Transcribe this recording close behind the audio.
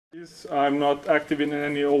I'm not active in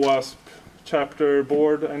any OWASP chapter,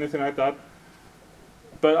 board, anything like that.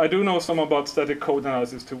 But I do know some about static code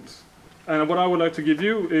analysis tools. And what I would like to give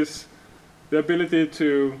you is the ability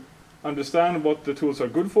to understand what the tools are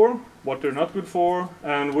good for, what they're not good for,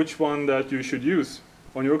 and which one that you should use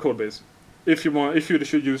on your code base, if you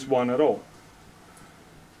should use one at all.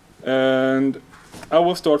 And I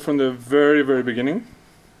will start from the very, very beginning.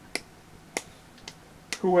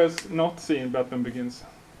 Who has not seen Batman Begins?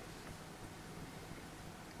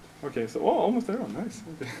 Okay, so almost there. Nice.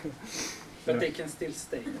 Okay. But they can still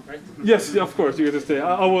stay, right? Yes, yeah, of course, you get to stay.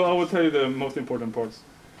 I will tell you the most important parts.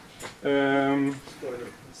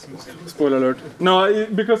 Spoiler alert. No,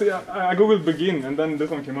 because I googled begin and then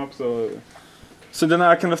this one came up, so then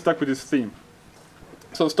I kind of stuck with this theme.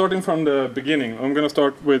 So starting from the beginning, I'm going to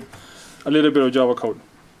start with a little bit of Java code.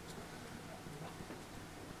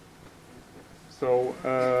 So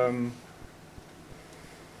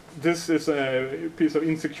this is a piece of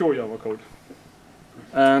insecure Java code.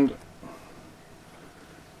 And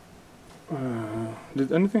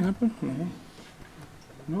did anything happen? No.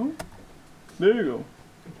 No? There you go.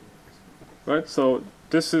 Right, so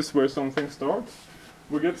this is where something starts.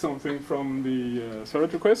 We get something from the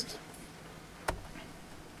servlet request.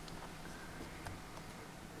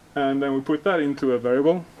 And then we put that into a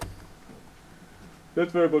variable.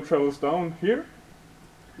 That variable travels down here.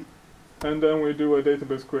 And then we do a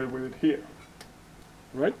database query with it here.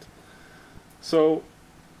 Right? So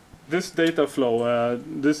this data flow,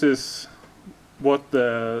 this is what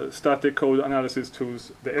the static code analysis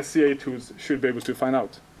tools, the SCA tools, should be able to find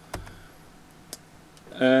out.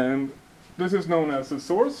 And this is known as a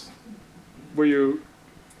source, where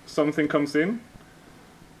something comes in,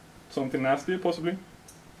 something nasty possibly,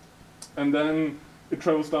 and then it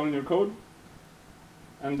travels down in your code,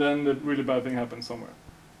 and then the really bad thing happens somewhere.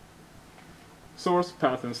 Source,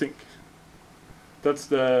 path, and sink. That's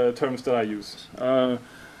the terms that I use. Now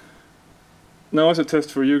as a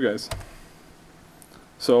test for you guys.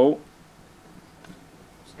 So,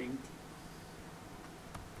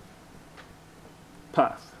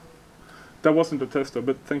 path. That wasn't a test though,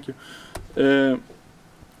 but thank you.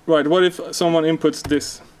 Right, what if someone inputs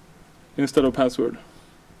this instead of password?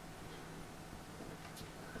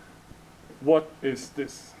 What is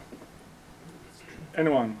this?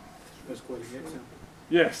 Anyone?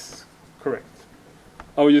 Yes, correct.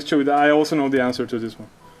 I will just show you that I also know the answer to this one.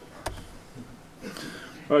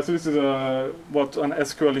 Alright, so this is what an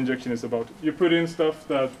SQL injection is about. You put in stuff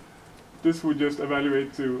that this would just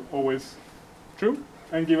evaluate to always true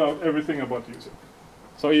and give out everything about the user.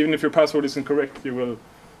 So even if your password isn't correct, you will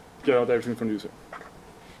get out everything from the user.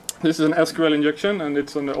 This is an SQL injection, and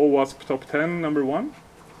it's on the OWASP top 10, number 1.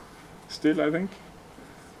 Still, I think.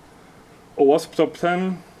 OWASP top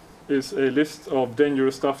 10 is a list of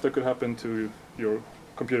dangerous stuff that could happen to your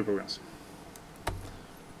computer programs.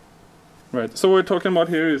 Right, so what we're talking about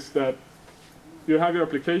here is that you have your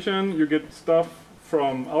application, you get stuff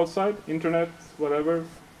from outside, internet, whatever,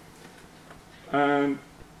 and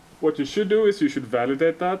what you should do is you should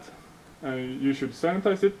validate that, and you should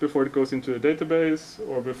sanitize it before it goes into a database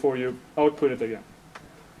or before you output it again.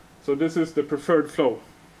 So this is the preferred flow.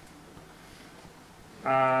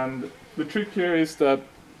 And the trick here is that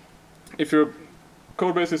if your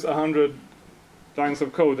code base is 100 lines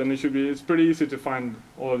of code, then it's pretty easy to find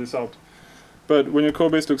all of this out. But when your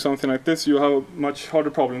code base looks something like this, you have a much harder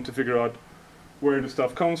problem to figure out where the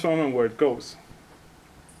stuff comes from and where it goes.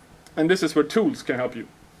 And this is where tools can help you.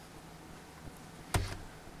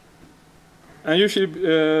 And usually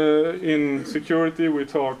in security we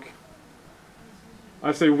talk,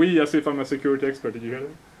 I say we as if I'm a security expert, did you hear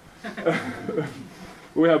that?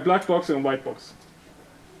 We have black box and white box.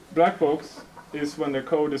 Black box is when the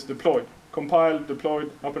code is deployed, compiled,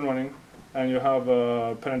 deployed, up and running, and you have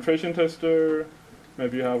a penetration tester,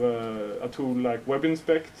 maybe you have a tool like Web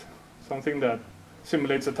Inspect, something that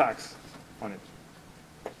simulates attacks on it.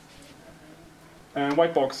 And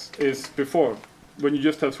white box is before, when you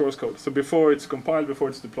just have source code. So before it's compiled, before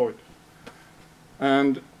it's deployed.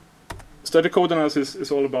 And static code analysis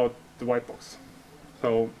is all about the white box.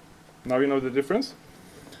 So now you know the difference.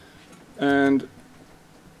 And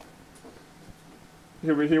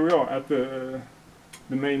here we are at the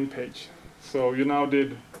main page. So you now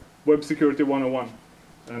did Web Security 101,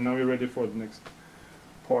 and now you're ready for the next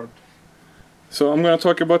part. So I'm going to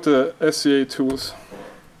talk about the SCA tools.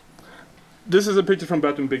 This is a picture from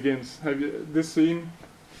Batman Begins. Have you this seen?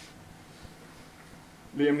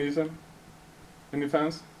 Liam Neeson? Any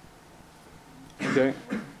fans? Okay,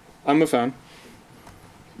 I'm a fan.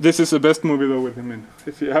 This is the best movie though with him in.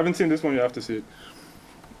 If you haven't seen this one, you have to see it.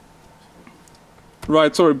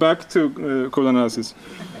 Right, sorry, back to code analysis.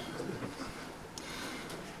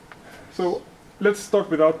 So let's start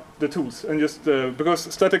without the tools, and just because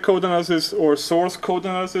static code analysis or source code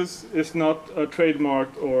analysis is not a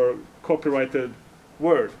trademarked or copyrighted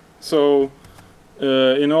word. So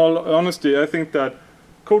in all honesty, I think that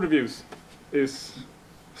code reviews is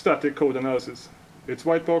static code analysis. It's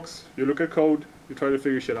white box, you look at code, you try to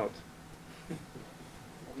figure shit out.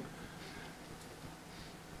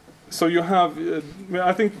 So you have,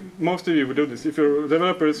 I think most of you would do this. If you're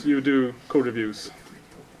developers, you do code reviews.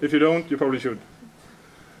 If you don't, you probably should.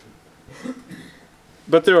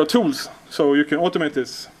 But there are tools, so you can automate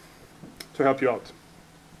this to help you out.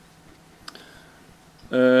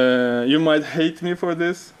 You might hate me for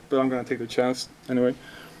this, but I'm going to take the chance anyway.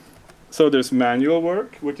 So there's manual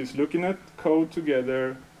work, which is looking at code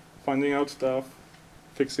together, finding out stuff,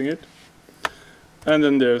 fixing it. And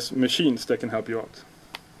then there's machines that can help you out.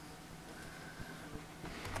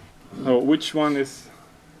 Oh, which one is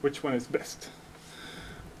best?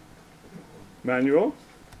 Manual,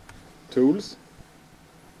 tools.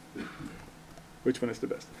 Which one is the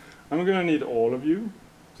best? I'm going to need all of you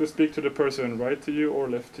to speak to the person right to you or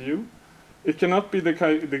left to you. It cannot be the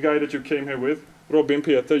guy that you came here with, Robin,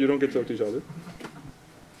 Peter. You don't get to talk to each other.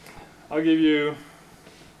 I'll give you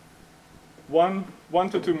one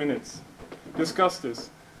to 2 minutes. Discuss this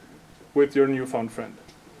with your newfound friend.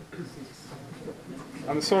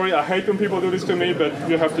 I'm sorry, I hate when people do this to me, but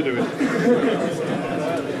you have to do it.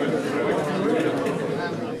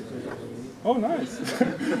 Oh, nice.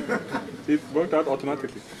 It worked out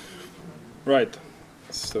automatically. Right.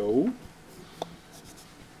 So,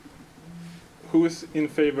 who is in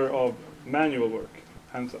favor of manual work?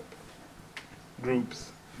 Hands up.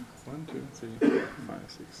 Groups. 1, 2, 3, 4, 5,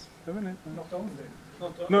 6, 7, 8, 9. Not only.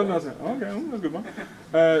 No, that's it. Okay, that's a good one.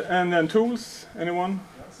 And then tools, anyone?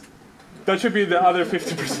 That should be the other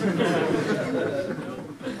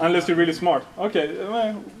 50%. Unless you're really smart. Okay.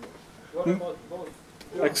 What about both?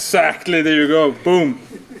 Exactly, there you go. Boom.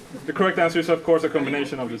 The correct answer is, of course, a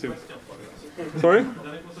combination of the two. Sorry?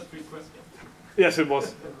 Then it was a trick question. Yes, it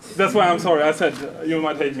was. That's why I'm sorry. I said you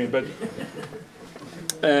might hate me, but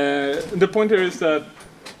the point here is that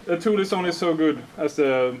a tool is only so good as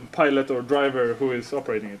the pilot or driver who is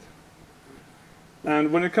operating it.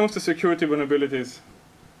 And when it comes to security vulnerabilities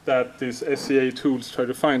that these SCA tools try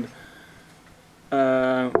to find,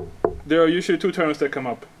 there are usually two terms that come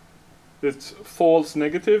up. It's false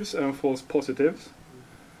negatives and false positives.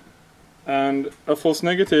 And a false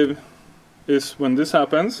negative is when this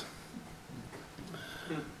happens,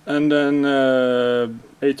 and then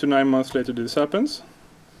 8 to 9 months later this happens.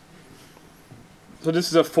 So this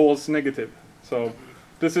is a false negative. So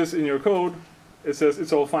this is in your code, it says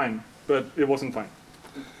it's all fine, but it wasn't fine.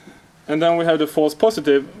 And then we have the false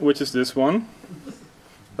positive, which is this one.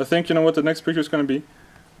 I think you know what the next picture is going to be.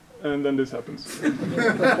 And then this happens.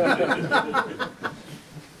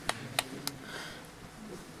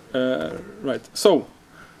 Right. So,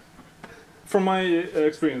 from my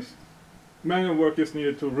experience, manual work is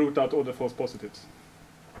needed to root out all the false positives.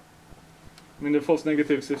 I mean, the false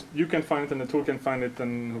negatives, if you can find it and the tool can find it,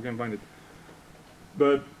 then who can find it?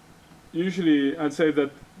 But usually, I'd say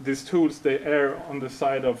that these tools, they err on the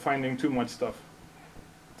side of finding too much stuff.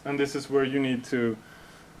 And this is where you need to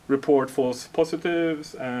report false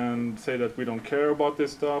positives and say that we don't care about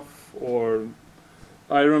this stuff. Or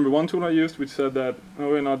I remember one tool I used which said that,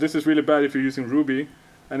 oh, you know, this is really bad if you're using Ruby,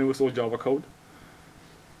 and it was all Java code.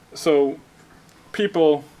 So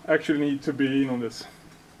people actually need to be in on this.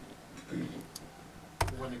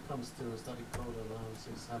 When it comes to static code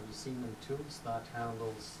analysis, have you seen any tools that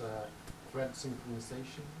handles thread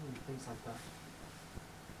synchronization and things like that?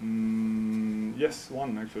 Yes,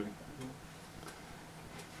 one actually.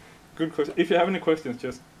 Good question. If you have any questions,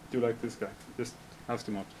 just do like this guy. Just ask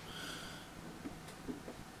him out.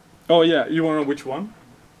 Oh yeah, you want to know which one?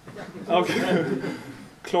 Okay.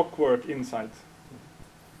 Clockwork Insight.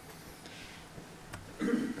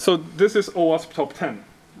 So this is OWASP top 10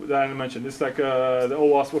 that I mentioned. It's like the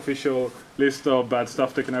OWASP official list of bad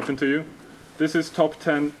stuff that can happen to you. This is top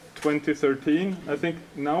 10 2013. I think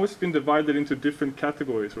now it's been divided into different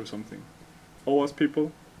categories or something. OWASP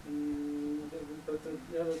people.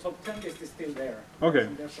 The top 10 list is still there. Okay.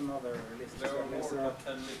 There's another list. There are more top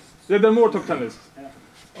 10 lists. Yeah, there are more top 10 lists. Yeah.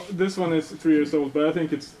 This one is 3 years old, but I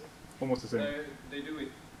think it's almost the same. They do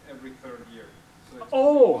it every third year. So it's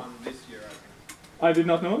Oh! one this year, I think. I did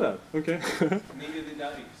not know that. Okay. Neither did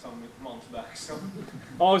I some months back. So.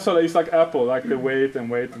 Oh, so it's like Apple, like they wait and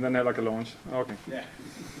wait, and then they have like a launch. Okay. Yeah.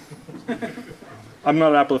 I'm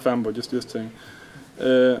not an Apple fanboy, just saying.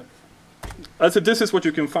 I said this is what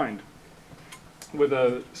you can find. with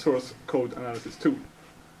a source code analysis tool.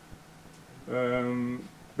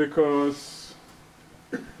 Because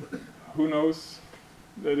who knows,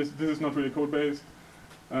 this is not really code based.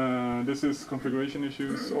 This is configuration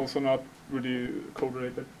issues, also not really code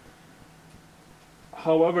related.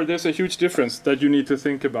 However, there's a huge difference that you need to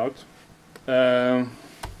think about. And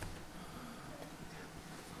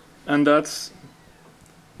that's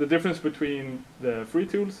the difference between the free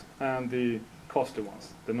tools and the costly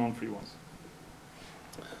ones, the non-free ones.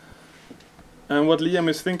 And what Liam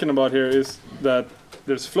is thinking about here is that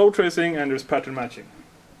there's flow tracing and there's pattern matching.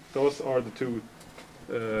 Those are the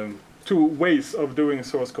two ways of doing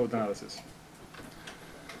source code analysis.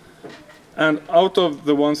 And out of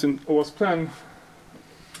the ones in OWASP 10,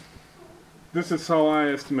 this is how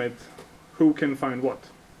I estimate who can find what.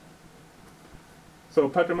 So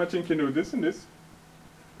pattern matching can do this and this,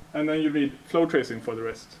 and then you need flow tracing for the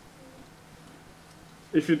rest.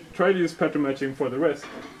 If you try to use pattern matching for the rest,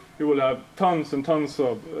 you will have tons and tons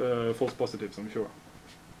of false positives, I'm sure.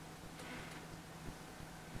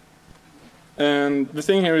 And the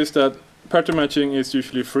thing here is that pattern matching is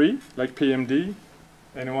usually free, like PMD.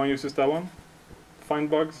 Anyone uses that one? Find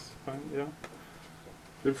bugs, yeah.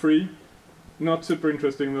 They're free. Not super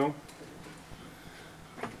interesting though.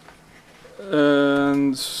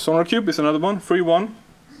 And sonarQube is another one, free one.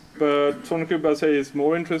 But sonarQube, I say, is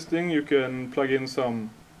more interesting. You can plug in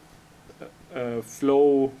some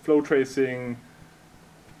flow tracing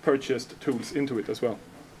purchased tools into it as well.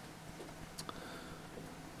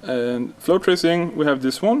 And flow tracing, we have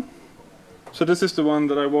this one. So this is the one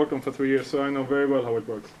that I worked on for 3 years, so I know very well how it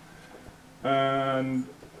works. And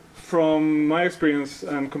from my experience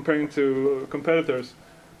and comparing to competitors,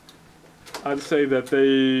 I'd say that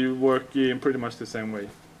they work in pretty much the same way.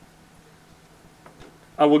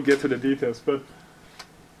 I will get to the details, but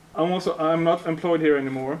I'm not employed here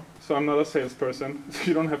anymore, so I'm not a salesperson, so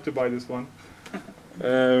you don't have to buy this one.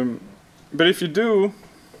 But if you do,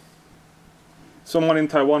 someone in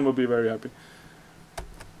Taiwan will be very happy.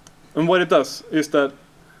 And what it does is that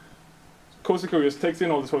CodeSecure just takes in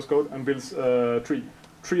all the source code and builds a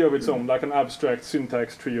tree of its own, like an abstract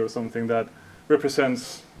syntax tree or something that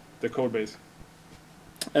represents the code base.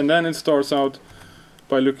 And then it starts out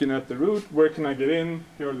by looking at the root, where can I get in,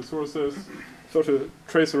 here are the sources, sort of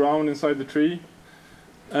trace around inside the tree,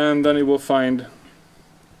 and then it will find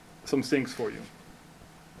some things for you.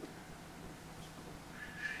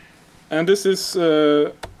 And this is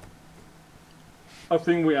a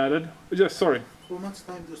thing we added. Yes, sorry. How much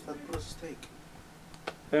time does that process take?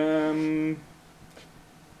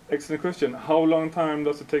 Excellent question. How long time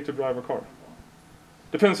does it take to drive a car?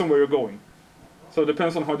 Depends on where you're going. So it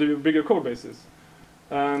depends on how big your code base is.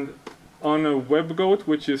 And on a WebGoat,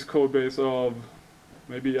 which is code base of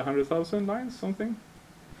maybe 100,000 lines, something,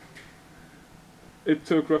 it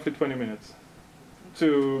took roughly 20 minutes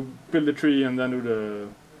to build the tree and then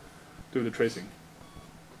do the tracing.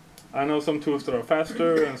 I know some tools that are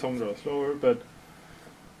faster and some that are slower, but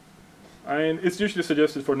it's usually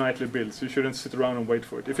suggested for nightly builds. You shouldn't sit around and wait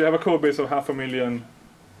for it. If you have a code base of 500,000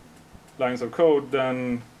 lines of code,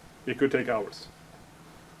 then it could take hours.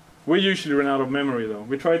 We usually run out of memory though.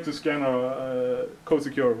 We try to scan our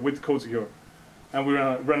CodeSecure with CodeSecure, and we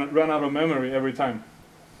run out of memory every time.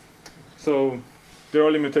 So there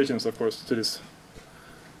are limitations, of course, to this.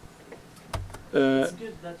 It's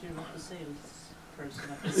good that you're not a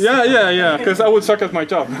salesperson. Yeah, because I would suck at my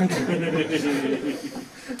job.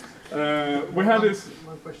 We had this.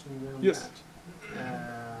 One question around yes.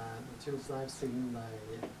 that. The tools I've seen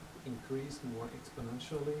increase more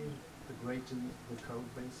exponentially the greater the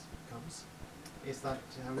code base becomes. Is that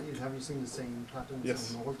have you seen the same patterns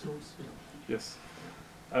yes. on all tools? Yes.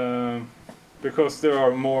 Because there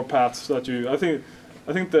are more paths that you. I think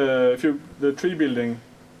the tree building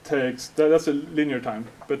takes that's a linear time,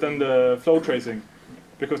 but then the flow tracing,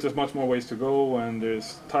 because there's much more ways to go and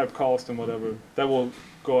there's typecast and whatever, that will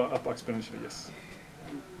go up exponentially. Yes.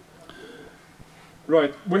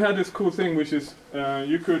 Right. We had this cool thing, which is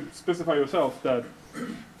you could specify yourself that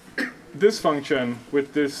this function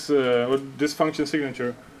with this or this function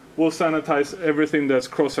signature will sanitize everything that's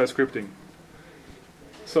cross-site scripting.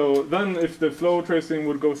 So then, if the flow tracing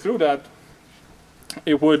would go through that,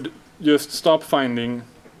 it would just stop finding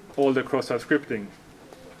all the cross-site scripting.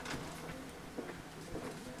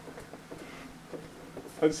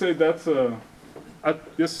 I'd say that's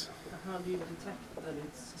yes. How do you detect that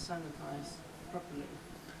it's sanitized properly?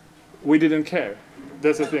 We didn't care.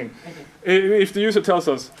 That's the thing. Okay. If the user tells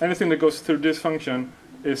us anything that goes through this function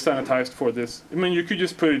is sanitized for this, I mean, you could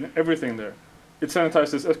just put in everything there. It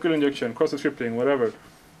sanitizes SQL injection, cross-site scripting, whatever.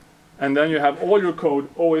 And then you have all your code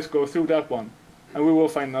always go through that one. and we will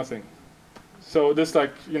find nothing. So this,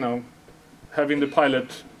 like, you know, having the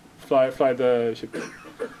pilot fly the ship,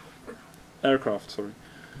 aircraft. Sorry.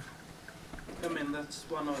 I mean, that's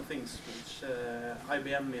one of the things which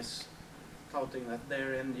IBM is touting, that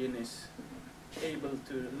their engine is able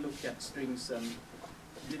to look at strings and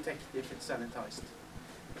detect if it's sanitized.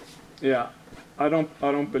 Yeah, I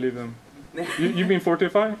don't believe them. You mean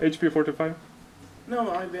 45? HP 45? No,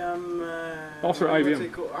 IBM. Also what's IBM.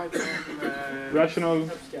 it called? IBM. Rational.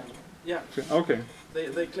 Yeah. Okay.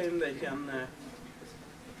 They claim they can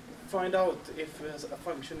find out if a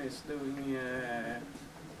function is doing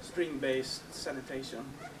string-based sanitation.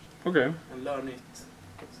 Okay. And learn it.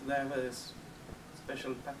 So they have a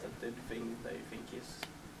special patented thing they think is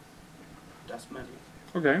does magic.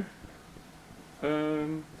 Okay.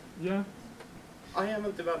 Yeah. I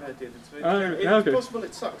haven't evaluated it, so it's okay. possible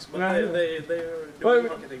it sucks, but Yeah, they're Well, doing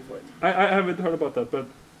marketing for it. I haven't heard about that, but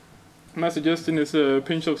my suggestion is a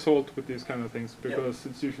pinch of salt with these kind of things, because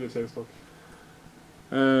it's usually safe stock.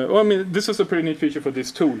 Well, I mean, this is a pretty neat feature for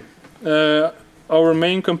this tool. Our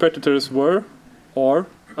main competitors are,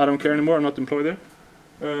 I don't care anymore, I'm not employed there.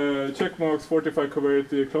 Checkmarks, Fortify,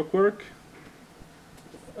 Coverity, Clockwork.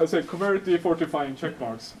 I say Coverity, Fortify, and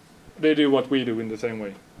Checkmarks. They do what we do in the same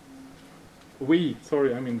way.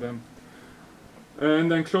 Sorry, I mean them.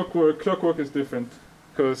 And then Clockwork is different,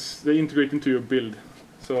 because they integrate into your build.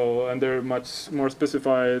 So, and they're much more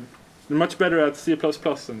specified, they're much better at C++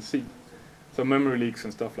 and C. So memory leaks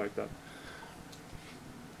and stuff like that.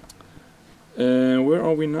 Where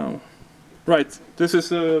are we now? Right, this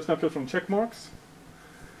is a snapshot from Checkmarks.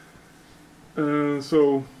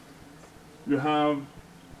 So you have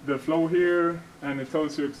the flow here, and it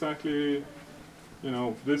tells you exactly, you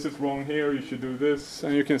know, this is wrong here, you should do this,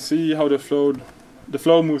 and you can see how the flow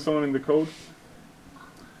moves on in the code.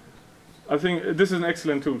 I think this is an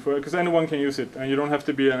excellent tool for it, because anyone can use it, and you don't have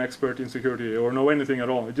to be an expert in security or know anything at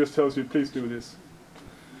all. It just tells you, please do this.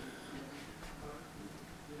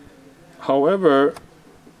 However,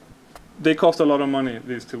 they cost a lot of money,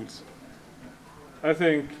 these tools. I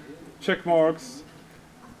think Checkmarks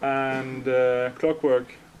and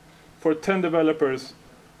Clockwork, for 10 developers,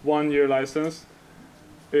 1 year license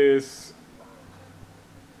is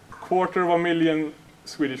 $250,000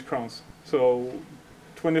 Swedish crowns. So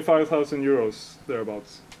 25,000 euros,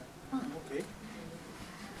 thereabouts. Okay.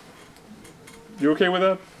 You okay with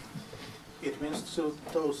that? It means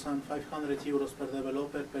 2,500 euros per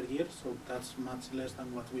developer per year, so that's much less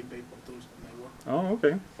than what we pay for tools at my work. Oh,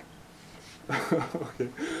 okay. Okay.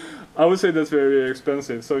 I would say that's very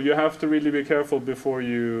expensive, so you have to really be careful before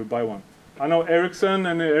you buy one. I know Ericsson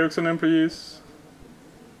and the Ericsson employees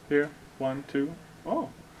here, 1, 2. Oh,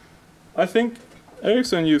 I think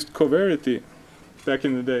Ericsson used Coverity back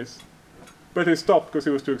in the days, but it stopped because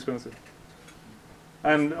it was too expensive,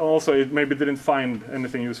 and also it maybe didn't find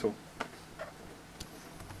anything useful.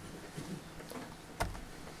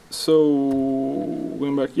 So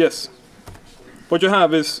going back, yes. What you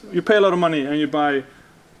have is you pay a lot of money and you buy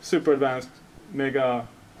super advanced mega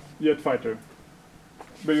jet fighter,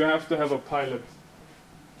 but you have to have a pilot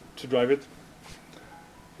to drive it,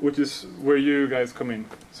 which is where you guys come in.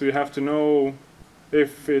 So you have to know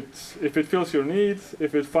if it fills your needs,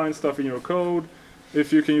 if it finds stuff in your code,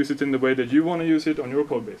 if you can use it in the way that you want to use it on your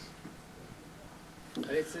code base.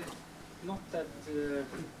 It's not that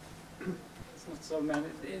it's not so many.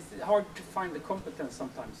 It's hard to find the competence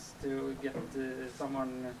sometimes to get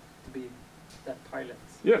someone to be that pilot.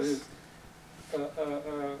 Yes.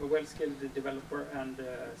 A well-skilled developer and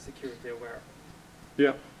security aware.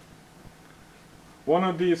 Yeah. One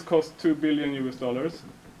of these costs $2 billion US,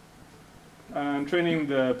 and training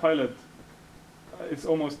the pilot, it's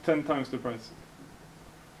almost 10 times the price.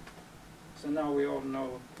 So now we all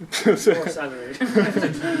know your salary.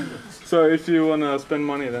 So if you want to spend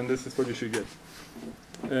money, then this is what you should get.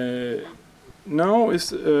 Now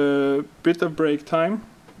is a bit of break time.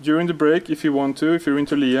 During the break, if you want to, if you're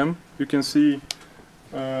into Liam, you can see